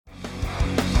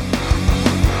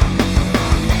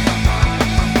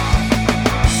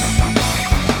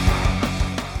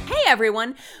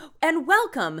everyone, and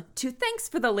welcome to Thanks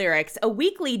for the Lyrics, a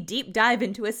weekly deep dive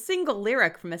into a single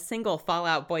lyric from a single Fall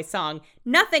Out Boy song.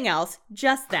 Nothing else,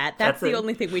 just that. That's the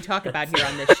only thing we talk about here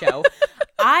on this show.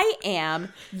 I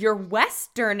am your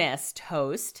Westernist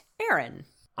host, Aaron.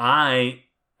 I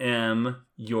am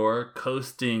your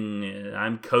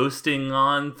I'm coasting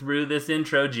on through this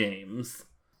intro, James.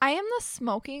 I am the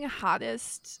smoking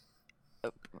hottest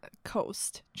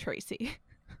coast, Tracy.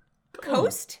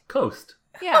 Coast? Coast.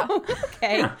 Yeah. Oh,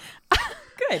 okay. Yeah.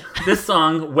 Good. This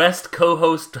song, West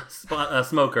co-host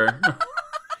Smoker.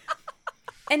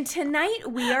 And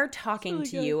tonight we are talking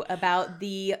to you about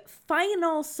the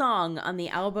final song on the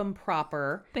album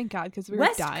proper. Thank God, because we were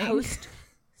West dying. Coast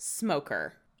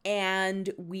Smoker. And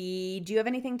do you have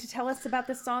anything to tell us about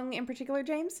this song in particular,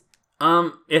 James?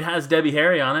 It has Debbie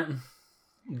Harry on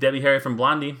it. Debbie Harry from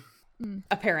Blondie.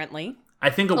 Apparently. I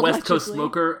think a West Coast Allegedly.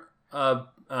 Smoker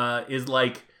is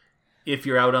like if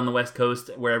you're out on the West Coast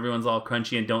where everyone's all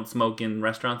crunchy and don't smoke in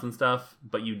restaurants and stuff,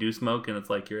 but you do smoke and it's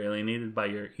like you're alienated by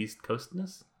your East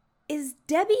Coastness. Is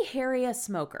Debbie Harry a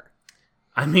smoker?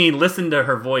 I mean, listen to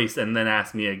her voice and then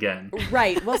ask me again.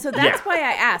 Right. Well, so that's why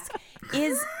I ask.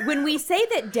 Is when we say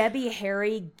that Debbie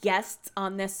Harry guests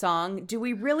on this song, do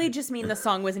we really just mean the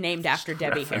song was named after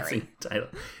Debbie Harry? Title.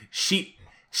 She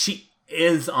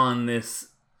is on this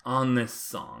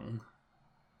song.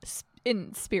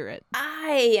 In spirit.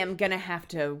 I am going to have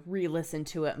to re-listen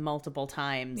to it multiple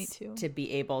times Me too. to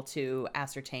be able to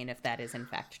ascertain if that is in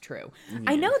fact true. Yeah.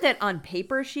 I know that on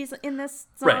paper she's in this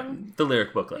song. Right, the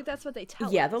lyric booklet. Like, that's what they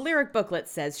tell Yeah, us. the lyric booklet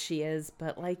says she is,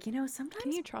 but sometimes...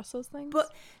 Can you trust those things?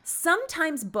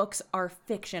 Sometimes books are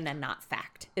fiction and not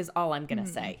fact, is all I'm going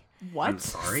to say. What? I'm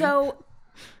sorry? So,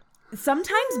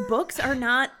 sometimes books are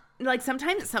not...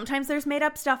 sometimes there's made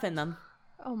up stuff in them.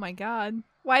 Oh my God.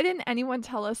 Why didn't anyone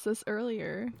tell us this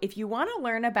earlier? If you want to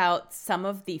learn about some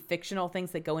of the fictional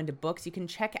things that go into books, you can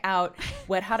check out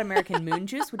Wet Hot American Moon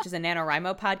Juice, which is a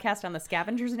NaNoWriMo podcast on the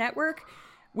Scavengers Network,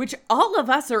 which all of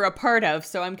us are a part of.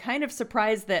 So I'm kind of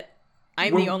surprised that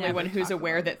I'm the only one who's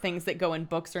aware that things that go in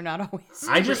books are not always true.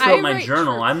 I just wrote I my write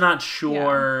journal. true- I'm not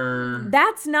sure.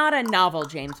 That's not a novel,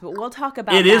 James, but we'll talk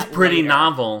about It that is pretty later.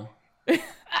 novel.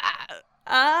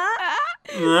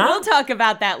 We'll talk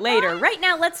about that later. Right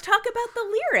now, let's talk about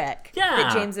the lyric Yeah.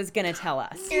 that James is going to tell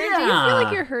us. Aaron, do you feel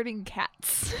like you're hurting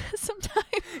cats sometimes?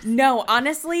 No,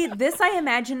 honestly, this I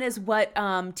imagine is what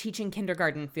teaching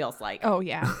kindergarten feels like. Oh,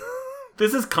 yeah.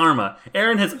 This is karma.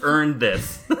 Aaron has earned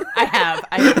this. I have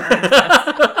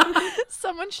earned this.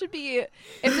 Someone should be...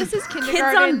 If this is Kids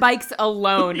kindergarten... on Bikes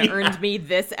alone earned me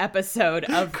this episode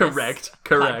of Correct.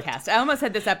 this podcast. I almost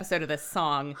had this episode of this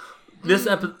song. This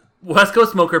West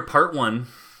Coast Smoker Part 1.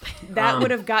 That would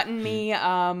have gotten me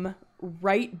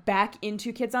right back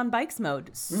into Kids on Bikes mode.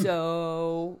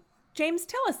 So, James,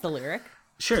 tell us the lyric.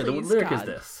 Sure, the Please, lyric is God.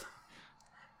 this.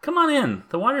 Come on in.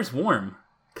 The water's warm.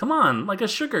 Come on, like a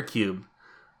sugar cube.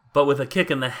 But with a kick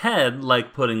in the head,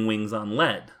 like putting wings on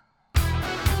lead. Come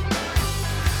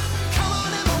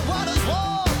on in, the water's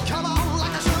warm. Come on,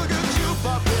 like a sugar cube,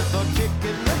 but with a kick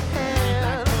in the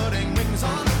head, like putting wings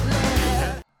on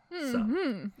lead.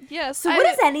 Yes. So, what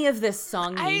does any of this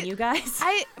song mean, you guys?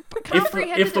 I If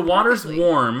comprehended the it water's perfectly.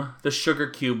 warm, the sugar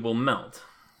cube will melt.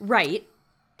 Right.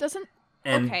 Doesn't...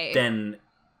 And Okay. then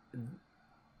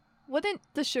Wouldn't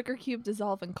the sugar cube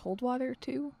dissolve in cold water,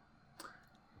 too?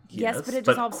 Yes, but it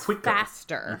dissolves quicker.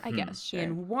 faster I guess, sure.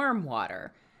 in warm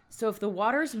water. So, if the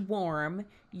water's warm,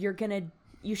 you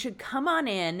should come on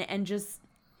in and just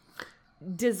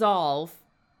dissolve,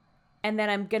 and then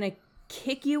I'm gonna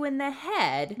kick you in the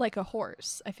head Like a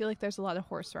horse. I feel like there's a lot of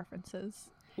horse references.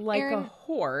 like a Aaron,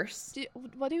 horse.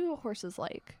 What do horses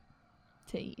like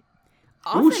to eat?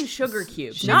 Often sugar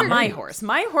cubes. sugar Not my cubes. horse.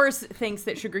 My horse thinks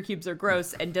that sugar cubes are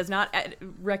gross and does not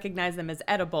recognize them as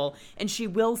edible, and she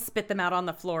will spit them out on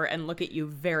the floor and look at you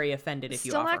very offended if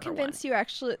you Still offer not her one. convinced you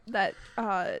actually that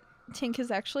Tink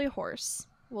is actually a horse.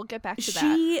 We'll get back to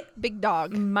She that. Big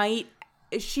dog.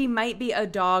 she might be a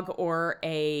dog or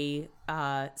a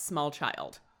small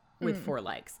child with 4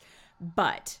 legs,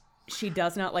 but she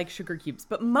does not like sugar cubes.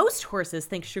 But most horses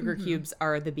think sugar cubes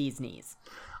are the bee's knees.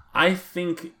 I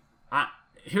think...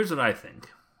 here's what I think.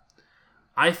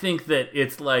 I think that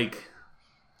it's like...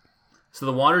 So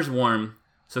the water's warm,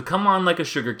 so come on like a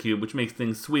sugar cube, which makes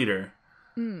things sweeter.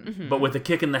 But with a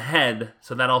kick in the head,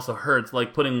 so that also hurts,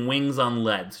 like putting wings on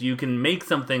lead. So you can make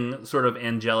something sort of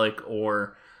angelic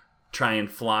or try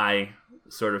and fly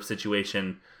sort of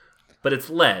situation, but it's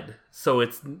lead, so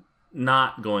it's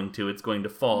not going to. It's going to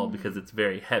fall because it's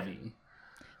very heavy.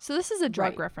 So this is a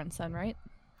drug Right. reference then, right?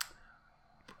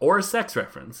 Or a sex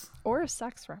reference. Or a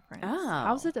sex reference. Oh.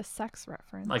 How's it a sex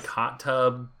reference? Like hot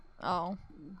tub, oh,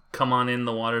 come on in,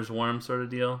 the water's warm sort of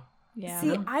deal. yeah.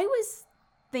 See, I was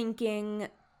thinking,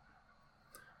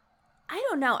 I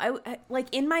don't know. I like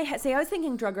in my head. See, I was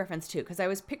thinking drug reference too, because I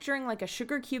was picturing like a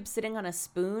sugar cube sitting on a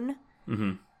spoon,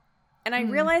 Mm-hmm. and I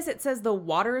realized it says the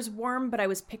water's warm, but I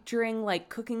was picturing like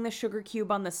cooking the sugar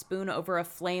cube on the spoon over a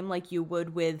flame, like you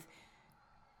would with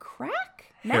crack.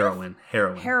 Meth?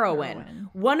 Heroin.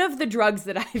 One of the drugs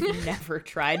that I've never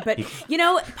tried. But, you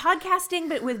know, podcasting,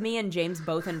 but with me and James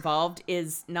both involved,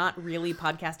 is not really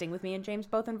podcasting with me and James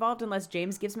both involved unless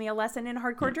James gives me a lesson in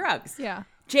hardcore drugs. Yeah.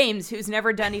 James, who's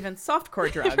never done even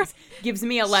softcore drugs, gives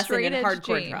me a lesson in Straight-edge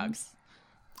hardcore James. drugs.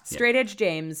 Straight edge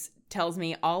James tells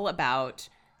me all about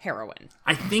heroin.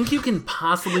 I think you can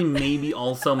possibly maybe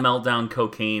also melt down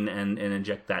cocaine and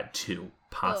inject that too.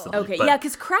 Possibly. Okay, But yeah,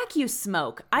 because crack you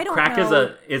smoke. I don't crack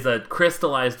know. is a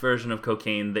crystallized version of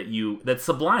cocaine that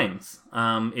sublimes.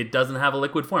 It doesn't have a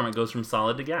liquid form. It goes from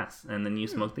solid to gas, and then you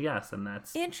smoke the gas, and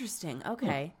that's. Interesting.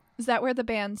 Okay. Is that where the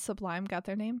band Sublime got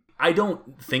their name? I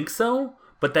don't think so,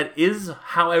 but that is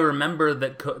how I remember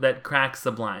that crack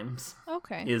sublimes.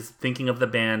 Okay. Is thinking of the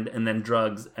band and then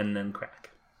drugs and then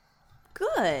crack.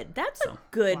 Good. That's a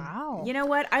good. Wow. You know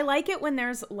what? I like it when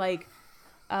there's like,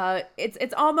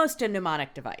 it's almost a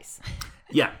mnemonic device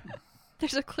Yeah,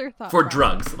 There's a clear thought for process.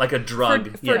 drugs, like a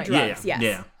drug. for yeah, drugs. yeah,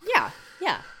 Yes. yeah.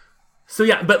 Yeah. So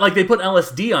yeah, but like they put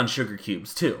LSD on sugar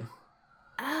cubes too.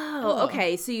 Oh,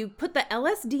 okay. So you put the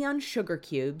LSD on sugar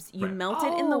cubes, you Right. melt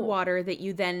it in the Oh. water that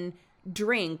you then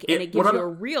drink, and it What gives you about- a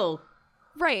real.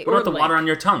 Right. What about the like- water on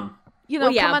your tongue? You know,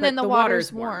 Well, yeah, come on but in, the the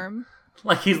water's water's warm. warm.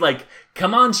 Like he's like,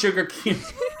 come on, sugar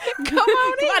cubes. Come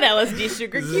on Come on, LSD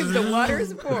sugar cubes. The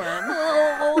water's warm.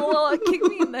 little kick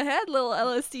me in the head, little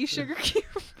LSD sugar cube.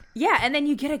 Yeah, and then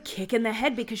you get a kick in the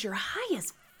head because you're high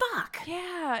as fuck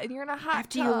Yeah, and you're in a hot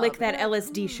after you tub. lick that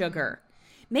LSD sugar.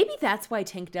 Maybe that's why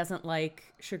Tink doesn't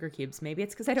like sugar cubes. Maybe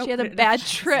it's because I don't. She had put a enough bad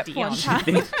LSD trip on one it.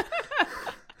 time.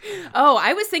 Oh,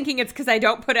 I was thinking it's because I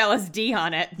don't put LSD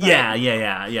on it. but Yeah.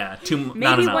 Not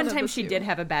Maybe enough. one Of time the she two. did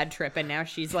have a bad trip, and now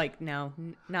she's like, no,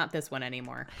 not this one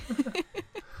anymore.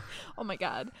 Oh my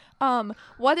god.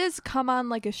 What does "come on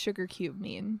like a sugar cube"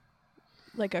 mean?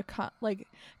 Like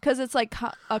because it's like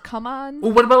a come on.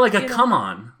 Well, what about like a You know- come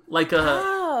on, like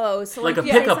a Oh, so like a you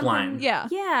say pickup something- line? Yeah.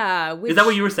 Yeah. Is that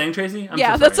what you were saying, Tracy? I'm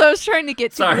Yeah, so that's what sorry. I was trying to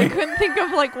get to. Sorry. I couldn't think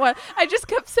of like what. I just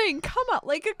kept saying "come on,"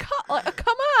 like a come on.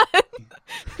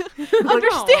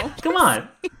 Understand? Come on.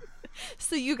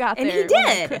 So you got And there. he when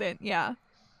I did. couldn't. Yeah.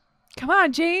 Come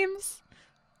on, James.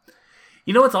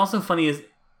 You know what's also funny is,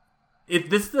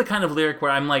 this is the kind of lyric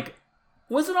where I'm like,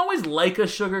 was it always like a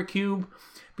sugar cube?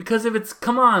 Because if it's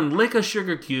come on, lick a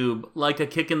sugar cube like a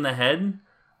kick in the head,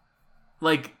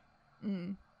 like,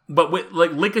 but with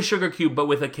like lick a sugar cube, but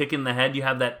with a kick in the head, you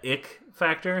have that ick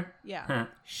factor. Yeah.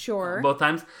 Sure. Both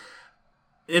times.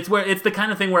 It's the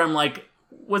kind of thing where I'm like,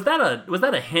 was that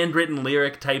a handwritten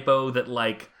lyric typo that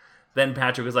like then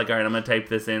Patrick was like, all right, I'm gonna type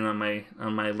this in on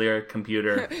my lyric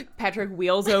computer. Patrick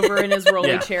wheels over in his rolly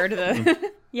Yeah. chair to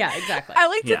the. Yeah, exactly. I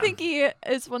like to Yeah. think he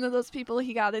is one of those people.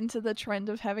 He got into the trend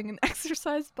of having an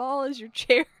exercise ball as your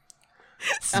chair.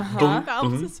 So Uh-huh. he Boom,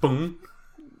 bounces. boom.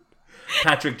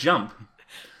 Patrick jump.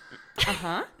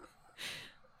 Uh-huh.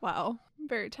 Wow, I'm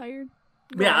very tired.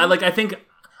 Yeah, I think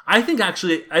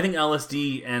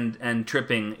LSD and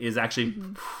tripping is actually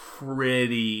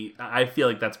pretty. I feel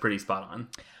like that's pretty spot on.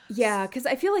 Yeah, because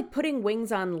I feel like putting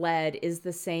wings on lead is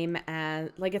the same as,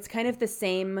 like, it's kind of the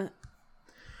same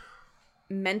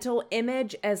mental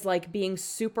image as, like, being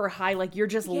super high. Like, you're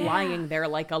just lying there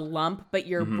like a lump, but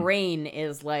your brain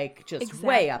is, like, just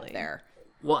way up Exactly. there.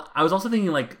 Well, I was also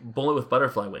thinking like "Bullet with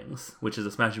Butterfly Wings," which is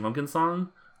a Smashing Pumpkins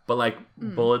song, but like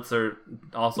bullets are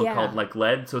also Yeah. called like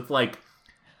lead, so it's like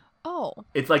Oh,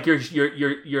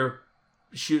 you're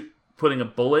putting a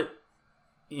bullet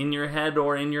in your head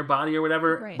or in your body or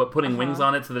whatever, Right. but putting wings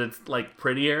on it so that it's like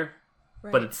prettier,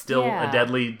 but right. it's still Yeah. a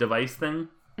deadly device thing.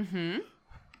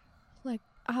 Like,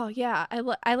 oh yeah, I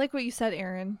like what you said,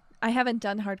 Aaron. I haven't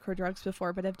done hardcore drugs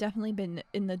before, but I've definitely been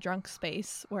in the drunk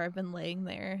space where I've been laying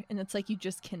there, and it's like you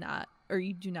just cannot, or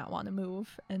you do not want to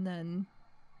move, and then,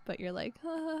 but you're like,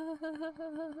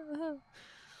 I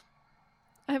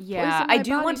have Yeah, poisoned my I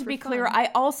do body want to for be clear. fun. I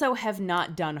also have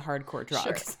not done hardcore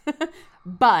drugs.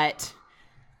 But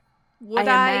Would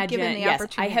I I, imagine, given the yes,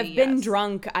 opportunity? I have been yes.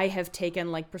 drunk. I have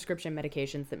taken, like, prescription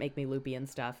medications that make me loopy and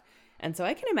stuff. And so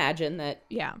I can imagine that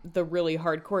Yeah. the really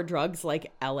hardcore drugs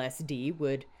like LSD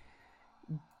would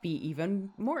be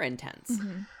even more intense.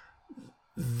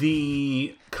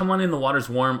 The come on in, the water's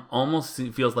warm almost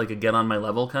feels like a get on my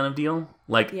level kind of deal.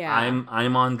 Like Yeah.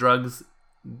 I'm on drugs.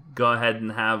 Go ahead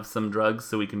and have some drugs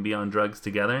so we can be on drugs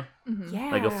together.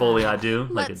 Yeah. Like a fully I do,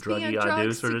 like Let's a be on druggy I do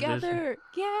drugs sort of dish. together.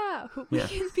 Yeah, we Yeah.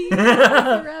 can be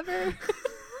together forever.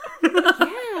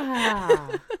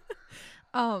 Yeah.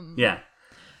 Yeah.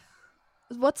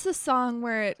 What's the song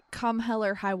where it come hell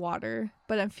or high water,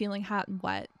 but I'm feeling hot and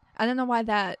wet? I don't know why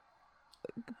that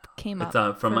came It's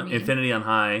up from for me. Infinity on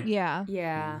High. Yeah,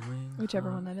 Yeah.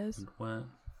 whichever one that is. And wet.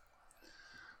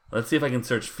 Let's see if I can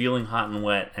search "feeling hot and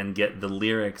wet" and get the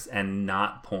lyrics and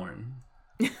not porn.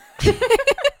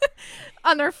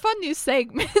 On our fun new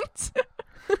segment.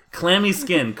 Clammy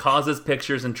skin causes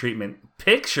pictures and treatment.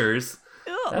 Pictures?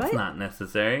 Ew, That's What? not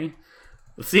necessary.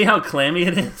 See how clammy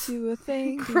it is? do a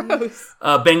thing. Gross.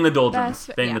 Bang the doldrums.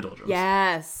 That's- Bang yeah. the doldrums.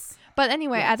 Yes. But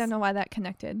anyway, I Yes. don't know why that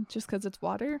connected. Just because it's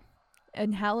water,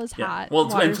 and hell is Yeah. hot. Well,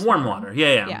 it's water's warm water.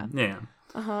 Yeah. Yeah.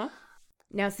 Uh-huh.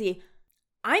 Now see,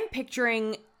 I'm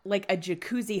picturing like a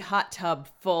jacuzzi hot tub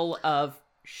full of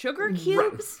sugar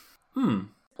cubes.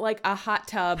 Like a hot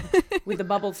tub with the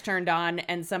bubbles turned on,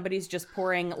 and somebody's just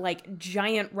pouring like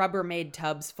giant Rubbermaid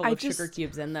tubs full I of just- sugar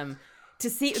cubes in them. To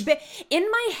see, but in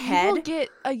my You will head, get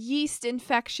a yeast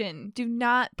infection. Do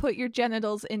not put your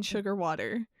genitals in sugar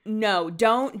water. no,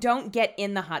 don't get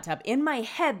in the hot tub. In my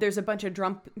head, there's a bunch of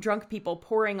drunk people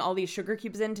pouring all these sugar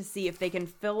cubes in to see if they can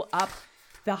fill up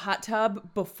the hot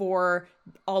tub before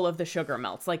all of the sugar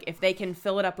melts. Like if they can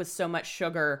fill it up with so much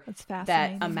sugar That's that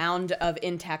fascinating. a mound of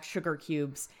intact sugar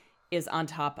cubes is on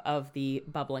top of the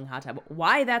bubbling hot tub.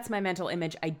 Why that's my mental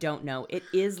image, I don't know. It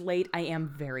is late. I am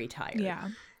very tired. Yeah,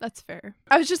 that's fair.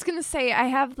 I was just gonna say I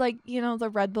have like the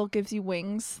Red Bull gives you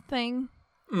wings thing.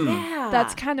 Yeah.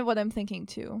 That's kind of what I'm thinking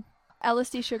too.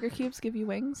 LSD sugar cubes give you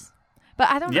wings, but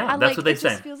I don't know. Yeah, I that's like, what they it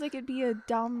just say. feels like it'd be a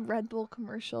dumb Red Bull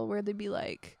commercial where they'd be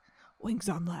like, "Wings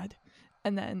on lead,"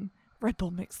 and then Red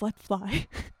Bull makes lead fly.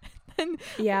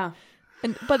 yeah.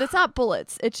 But it's not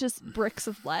bullets. It's just bricks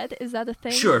of lead. Is that a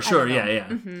thing? Sure. I don't know.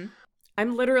 Yeah.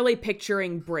 I'm literally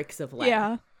picturing bricks of lead.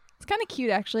 Yeah. It's kind of cute,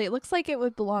 actually. It looks like it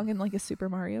would belong in like a Super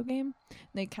Mario game.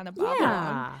 They kind of bob along.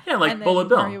 Yeah. Yeah, like and then Bullet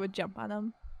Bill. Mario would jump on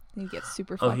him. And he'd get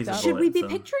super Oh, fucked he's a up. Should we be so-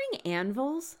 picturing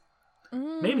anvils?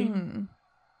 Maybe.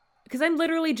 Because I'm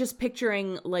literally just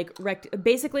picturing like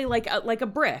basically like a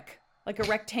brick, like a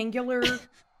rectangular Is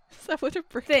that what a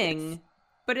brick is? thing,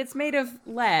 but it's made of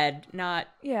lead, not.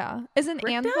 Yeah. Is an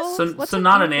Brick anvil? dust? So, What's so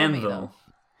not an made anvil. of?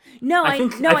 No, I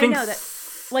think know that.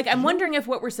 s- Like I'm wondering if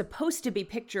what we're supposed to be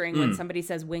picturing Hmm. when somebody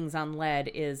says wings on lead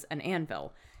is an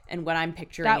anvil, and what I'm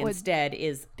picturing That would instead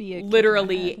is be a kick in the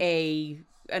literally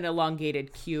an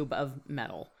elongated cube of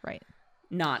metal, Right.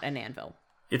 not an anvil.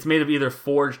 It's made of either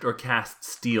forged or cast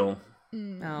steel.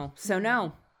 Oh, so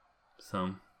no.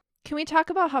 So, Can we talk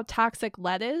about how toxic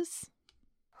lead is?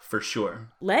 for sure.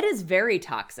 Lead is very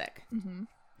toxic.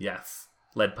 Yes.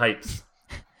 Lead pipes.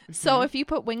 So if you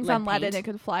put wings Lead on lead and paint?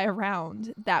 it could fly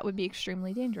around, that would be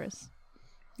extremely dangerous.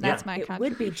 That's Yeah. my It contribution.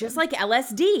 would be just like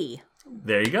LSD.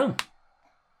 There you go.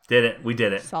 Did it. We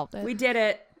did it. Solved it. We did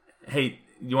it. Hey,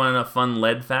 you want a fun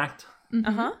lead fact?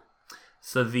 Uh huh.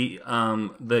 So the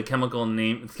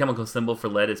chemical symbol for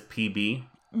lead is Pb,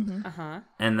 Uh huh.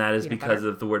 and that is Peanut because butter.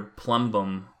 of the word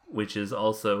plumbum, which is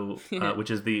also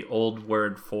which is the old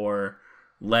word for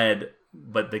lead,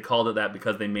 but they called it that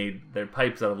because they made their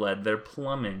pipes out of lead. They're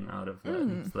plumbing out of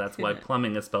lead, so that's why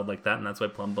plumbing is spelled like that, and that's why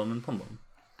plumbum and plumbum.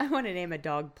 I want to name a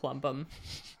dog Plumbum.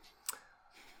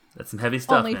 That's some heavy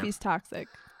stuff, Only if man. he's toxic.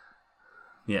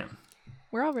 Yeah,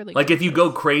 We're all really like good if you at go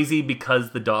this. crazy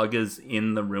because the dog is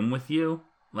in the room with you,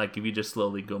 like if you just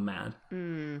slowly go mad.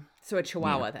 So a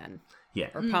Chihuahua then, Yeah,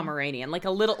 or Pomeranian, like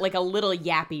a little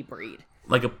yappy breed.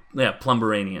 like a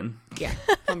Plumberanian. Yeah,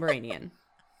 Pomeranian.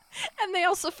 And they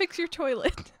also fix your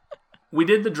toilet. We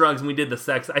did the drugs and we did the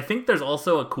sex. I think there's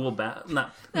also a cool No,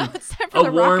 it's time for a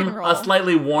the rock and warm, roll. a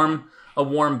slightly warm, a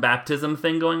warm baptism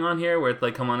thing going on here, where it's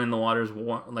like, come on in, the water's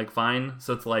warm, like fine.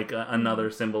 So it's like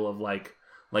another symbol of like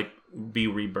be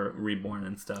reborn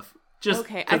and stuff. Just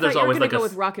Okay, I because thought there's you were always gonna like go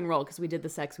with rock and roll because we did the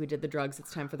sex, we did the drugs.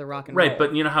 It's time for the rock and roll. right,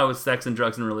 but you know how sex and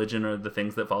drugs and religion are the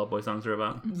things that Fall Out Boy songs are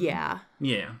about. yeah,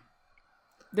 Yeah,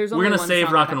 there's we're only gonna one save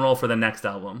song rock about- and roll for the next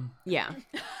album. Yeah,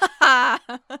 That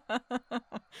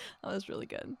was really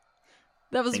good.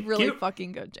 That was Thank really you.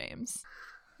 fucking good, James.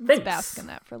 Let's Thanks. bask in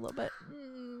that for a little bit.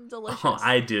 Delicious. Oh,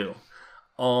 I do.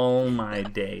 All my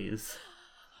days.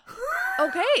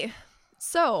 Okay,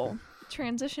 so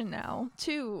transition now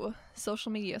to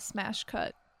social media smash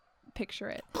cut. Picture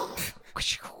it.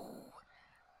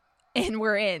 And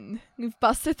we're in. We've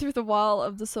busted through the wall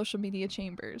of the social media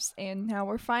chambers, and now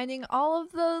we're finding all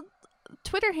of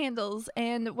Twitter handles.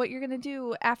 And what you're going to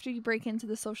do after you break into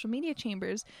the social media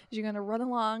chambers is you're going to run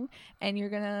along and you're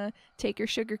going to take your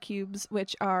sugar cubes,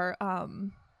 which are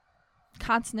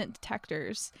consonant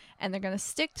detectors, and they're going to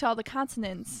stick to all the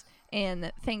consonants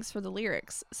and thanks for the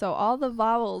lyrics. So all the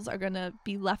vowels are going to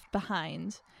be left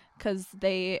behind because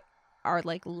they are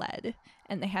like lead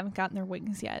and they haven't gotten their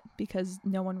wings yet because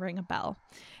no one rang a bell.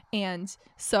 And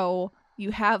so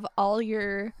you have all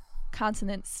your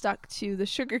consonants stuck to the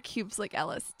sugar cubes like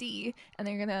LSD, and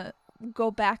they're going to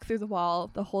go back through the wall,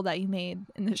 the hole that you made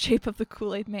in the shape of the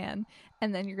Kool-Aid Man,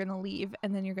 and then you're going to leave,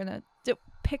 and then you're going to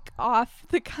pick off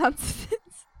the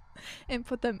consonants and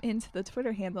put them into the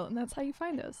Twitter handle, and that's how you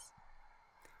find us.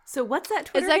 So what's that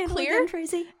Twitter that handle clear? again,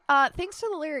 Tracy? Thanks for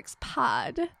the lyrics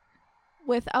pod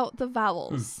without the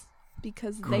vowels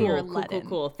because they are leaden.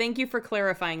 Cool. Thank you for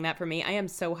clarifying that for me. I am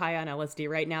so high on LSD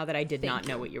right now that I did not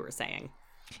know what you were saying.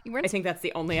 I think that's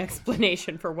the only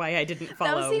explanation for why I didn't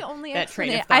follow that was the only that train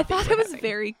of explanation. thought. I thought that it you were was having.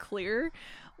 very clear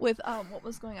with what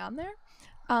was going on there.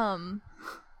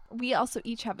 We also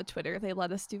each have a Twitter. They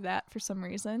let us do that for some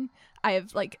reason. I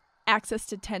have like access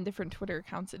to 10 different Twitter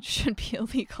accounts. It should be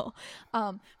illegal.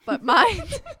 But mine,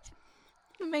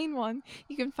 the main one,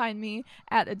 you can find me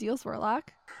at Adil's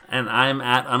Warlock. And I'm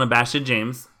at Unabashed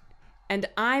James. And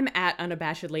I'm at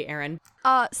Unabashedly Aaron.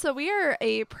 So we are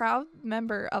a proud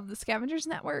member of the Scavengers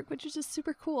Network, which is just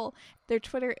super cool. Their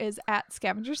Twitter is at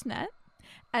ScavengersNet.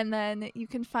 And then you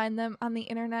can find them on the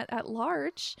internet at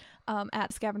large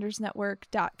at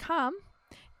scavengersnetwork.com.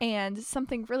 And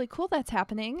something really cool that's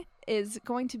happening is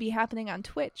going to be happening on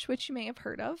Twitch, which you may have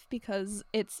heard of because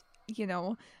it's, you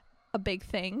know, a big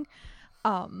thing.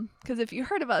 Because if you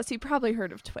heard of us, you probably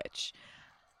heard of Twitch.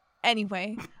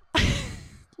 Anyway,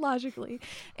 logically.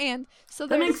 And so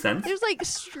That makes sense. there's like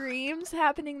streams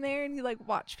happening there, and you like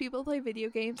watch people play video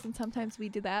games, and sometimes we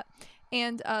do that.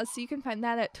 And so you can find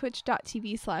that at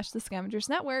twitch.tv/the Scavengers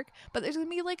Network. But there's going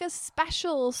to be like a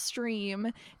special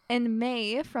stream in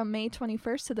May from May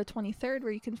 21st to the 23rd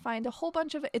where you can find a whole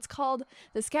bunch of it. It's called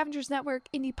the Scavengers Network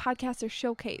Indie Podcaster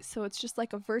Showcase. So it's just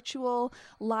like a virtual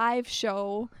live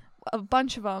show, a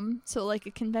bunch of them. So like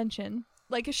a convention,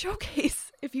 like a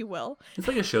showcase, if you will. It's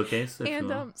like a showcase. If you And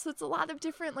will. so it's a lot of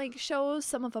different like shows.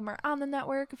 Some of them are on the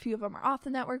network, a few of them are off the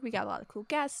network. We got a lot of cool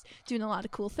guests doing a lot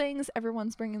of cool things.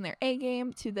 Everyone's bringing their A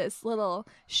game to this little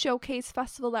showcase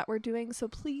festival that we're doing. So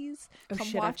please Oh come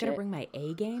shit, I've watch got to it. bring my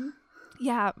A game?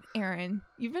 Yeah, Aaron,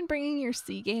 you've been bringing your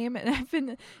C game, and I've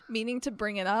been meaning to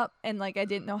bring it up, and like I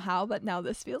didn't know how, but now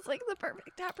this feels like the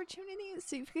perfect opportunity.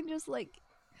 So you can just like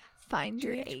find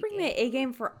your Do I A have to bring game. my A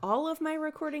game for all of my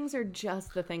recordings or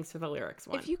just the Thanks for the Lyrics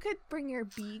one? If you could bring your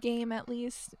B game at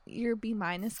least, your B-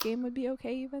 game would be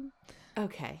okay even.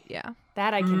 Okay, Yeah.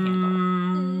 that I can handle.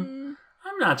 Mm.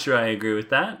 I'm not sure I agree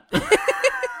with that.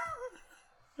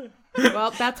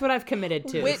 Well, that's what I've committed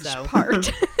to. Which so.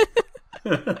 part?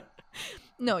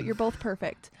 No, you're both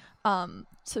perfect.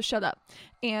 So shut up.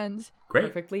 And Great.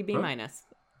 Perfectly B Huh? minus.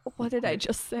 what did I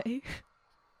just say?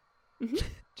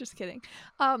 Just kidding.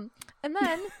 And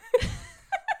then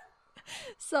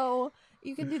so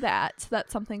you can do that. So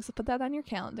that's something. So put that on your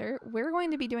calendar. We're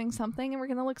going to be doing something, and we're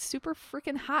going to look super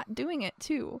freaking hot doing it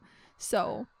too.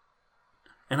 So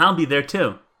And I'll be there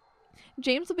too.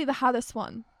 James will be the hottest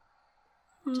one.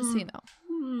 Just so you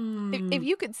know. If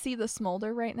you could see the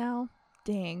smolder right now,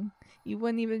 dang, you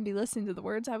wouldn't even be listening to the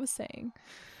words I was saying.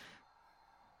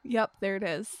 Yep, there it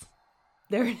is.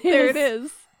 There it is. There it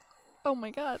is. Oh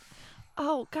my god.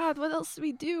 Oh god, what else do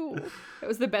we do? That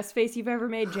was the best face you've ever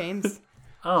made, James.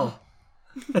 Oh.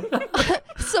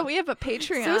 So we have a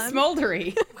Patreon. So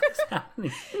smoldery. What's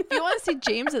happening? If you want to see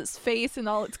James's face in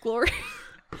all its glory,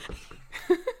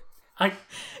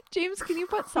 James, can you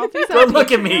put selfies Don't on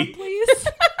look at Patreon, me. please?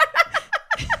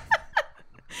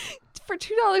 For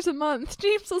 $2 a month,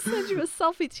 James will send you a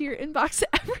selfie to your inbox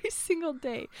every single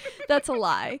day. That's a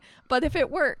lie. But if it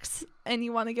works and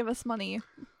you want to give us money,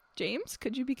 James,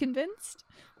 could you be convinced?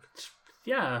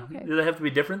 Yeah. Okay. Do they have to be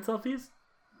different selfies?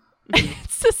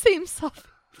 It's the same selfie.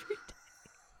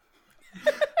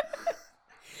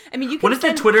 I mean, you can What is that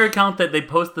send... Twitter account that they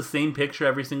post the same picture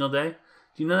every single day?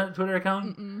 Do you know that Twitter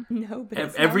account? No, but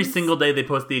it Every sounds- single day they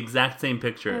post the exact same I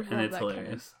picture, love and it's that kind of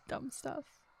hilarious. dumb stuff.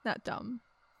 Not dumb.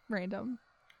 Random.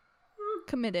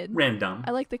 Committed. Random.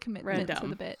 I like the commitment to Random.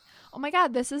 the bit. Oh my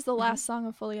god, this is the last song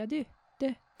of Folie à Deux.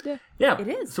 Yeah, It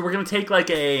is. So we're gonna take like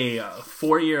a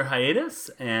 4-year hiatus,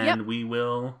 and Yep. we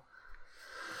will,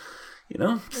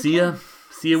 see ya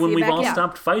when you we've back all in.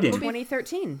 stopped fighting.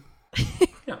 2013.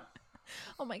 Yeah.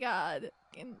 Oh my god.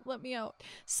 And let me out.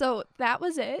 So that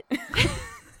was it.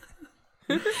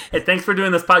 Hey, thanks for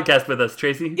doing this podcast with us,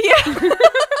 Tracy.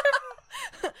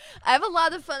 I have a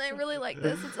lot of fun. I really like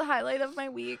this. It's a highlight of my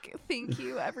week. Thank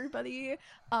you, everybody.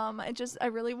 I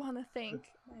really want to thank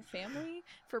my family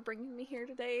for bringing me here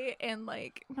today, and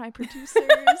like my producers,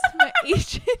 my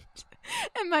agent,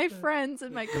 and my friends,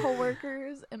 and my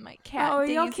coworkers, and my cat. Oh,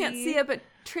 Daisy. y'all can't see it, but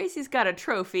Tracy's got a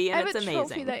trophy, and I have it's a amazing.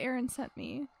 trophy that Aaron sent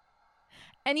me.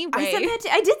 Anyway,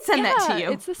 I did send that to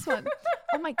you. It's this one.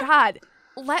 Oh my god,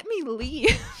 let me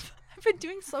leave. I've been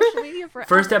doing social media for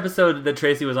First episode that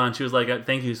Tracy was on, she was like,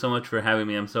 "Thank you so much for having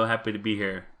me. I'm so happy to be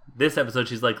here." This episode,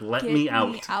 she's like, "Let Get me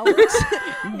out."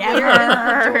 Never. Where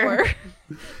is the door?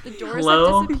 The doors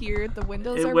Hello? have disappeared. The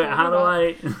windows are Wait, how do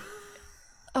boarded I?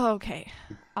 up. Okay.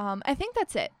 I think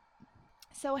that's it.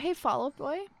 So, hey, Fall Out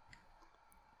Boy.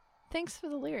 Thanks for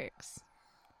the lyrics.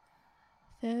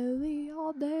 Foley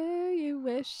all day, you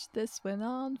wish this went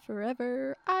on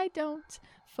forever. I don't.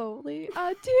 Foley,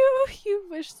 I do. You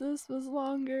wish this was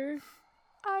longer.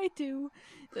 I do.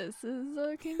 This is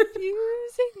a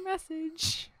confusing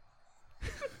message.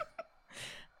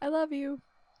 I love you.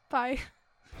 Bye.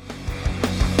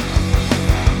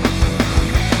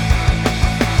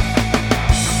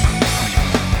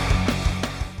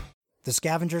 The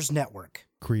Scavengers Network.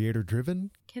 Creator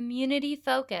driven. Community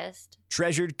focused.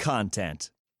 Treasured content.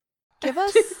 Give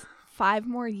us 5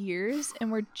 more years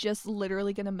and we're just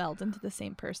literally going to meld into the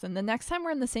same person. The next time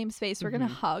we're in the same space, we're going to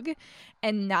hug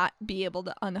and not be able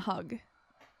to unhug.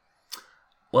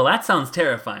 Well, that sounds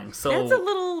terrifying. So That's a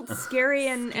little scary,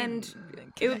 and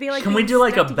it would be like. can we being do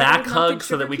like a stuck together back with melted hug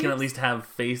so that we can sugar at least have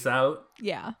face out?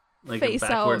 Yeah. Like Face a out.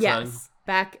 backwards hug? Yes,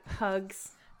 back hugs.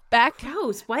 Back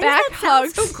Gross. Why Back does that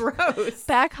sound hugs. so gross?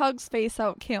 back hugs, face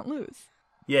out, can't lose.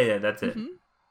 Yeah, that's it. Mhm.